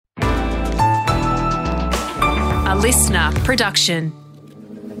A listener production.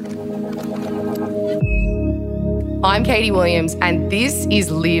 I'm Katie Williams, and this is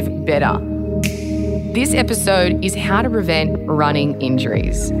Live Better. This episode is how to prevent running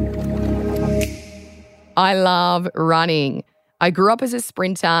injuries. I love running. I grew up as a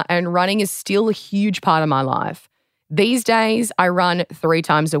sprinter, and running is still a huge part of my life. These days, I run 3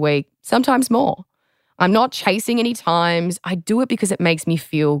 times a week, sometimes more. I'm not chasing any times. I do it because it makes me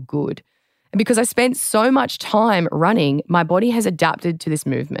feel good. And because I spent so much time running, my body has adapted to this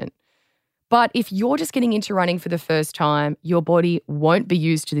movement. But if you're just getting into running for the first time, your body won't be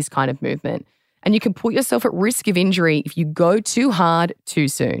used to this kind of movement. And you can put yourself at risk of injury if you go too hard too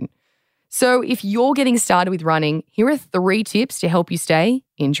soon. So if you're getting started with running, here are 3 tips to help you stay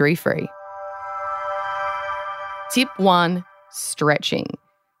injury-free. Tip 1, stretching.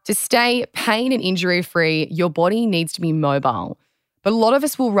 To stay pain and injury-free, your body needs to be mobile. But a lot of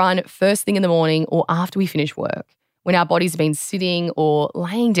us will run first thing in the morning or after we finish work, when our body's been sitting or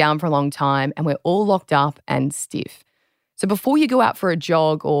laying down for a long time and we're all locked up and stiff. So before you go out for a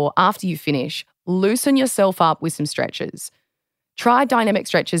jog or after you finish, loosen yourself up with some stretches. Try dynamic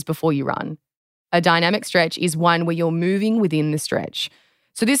stretches before you run. A dynamic stretch is one where you're moving within the stretch.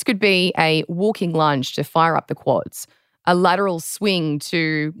 So this could be a walking lunge to fire up the quads, a lateral swing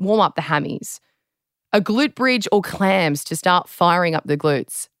to warm up the hammies, a glute bridge or clams to start firing up the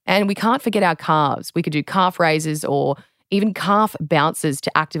glutes. And we can't forget our calves. We could do calf raises or even calf bounces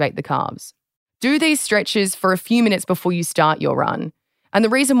to activate the calves. Do these stretches for a few minutes before you start your run. And the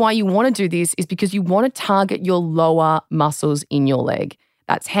reason why you want to do this is because you want to target your lower muscles in your leg.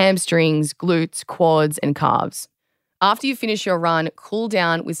 That's hamstrings, glutes, quads, and calves. After you finish your run, cool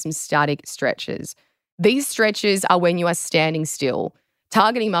down with some static stretches. These stretches are when you are standing still,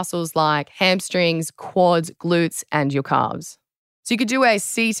 targeting muscles like hamstrings, quads, glutes, and your calves. So you could do a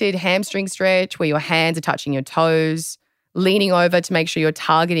seated hamstring stretch where your hands are touching your toes, leaning over to make sure you're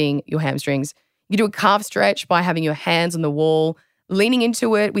targeting your hamstrings. You could do a calf stretch by having your hands on the wall, leaning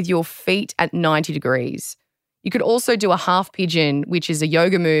into it with your feet at 90 degrees. You could also do a half pigeon, which is a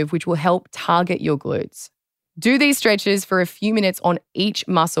yoga move which will help target your glutes. Do these stretches for a few minutes on each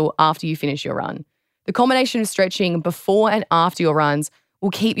muscle after you finish your run. The combination of stretching before and after your runs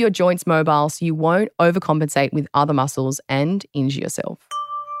will keep your joints mobile so you won't overcompensate with other muscles and injure yourself.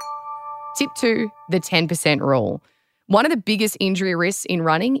 Tip 2, the 10% rule. One of the biggest injury risks in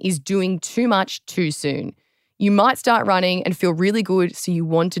running is doing too much too soon. You might start running and feel really good, so you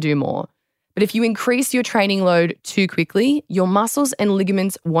want to do more. But if you increase your training load too quickly, your muscles and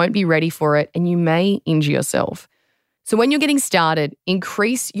ligaments won't be ready for it and you may injure yourself. So when you're getting started,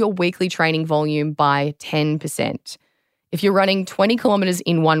 increase your weekly training volume by 10%. If you're running 20 kilometers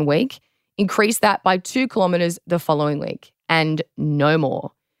in 1 week, increase that by 2 kilometers the following week and no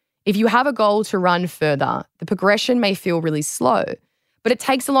more. If you have a goal to run further, the progression may feel really slow, but it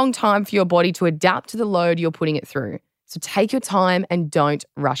takes a long time for your body to adapt to the load you're putting it through. So take your time and don't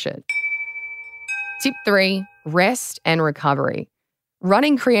rush it. Tip 3, rest and recovery.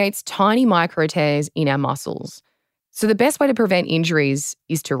 Running creates tiny micro tears in our muscles. So the best way to prevent injuries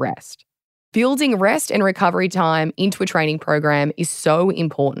is to rest. Building rest and recovery time into a training program is so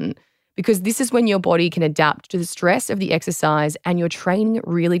important because this is when your body can adapt to the stress of the exercise and your training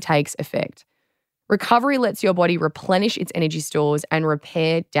really takes effect. Recovery lets your body replenish its energy stores and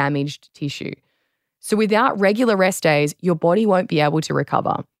repair damaged tissue. So without regular rest days, your body won't be able to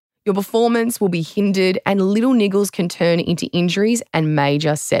recover. Your performance will be hindered and little niggles can turn into injuries and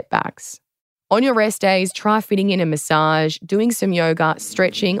major setbacks. On your rest days, try fitting in a massage, doing some yoga,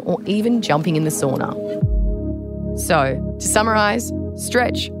 stretching, or even jumping in the sauna. So, to summarise,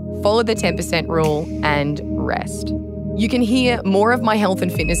 stretch, follow the 10% rule, and rest. You can hear more of my health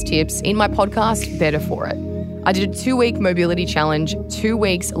and fitness tips in my podcast, Better For It. I did a 2-week mobility challenge, 2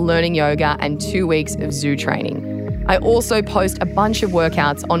 weeks learning yoga, and 2 weeks of zoo training. I also post a bunch of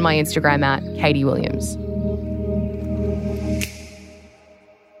workouts on my Instagram at Katie Williams.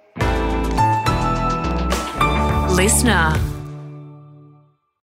 Listener.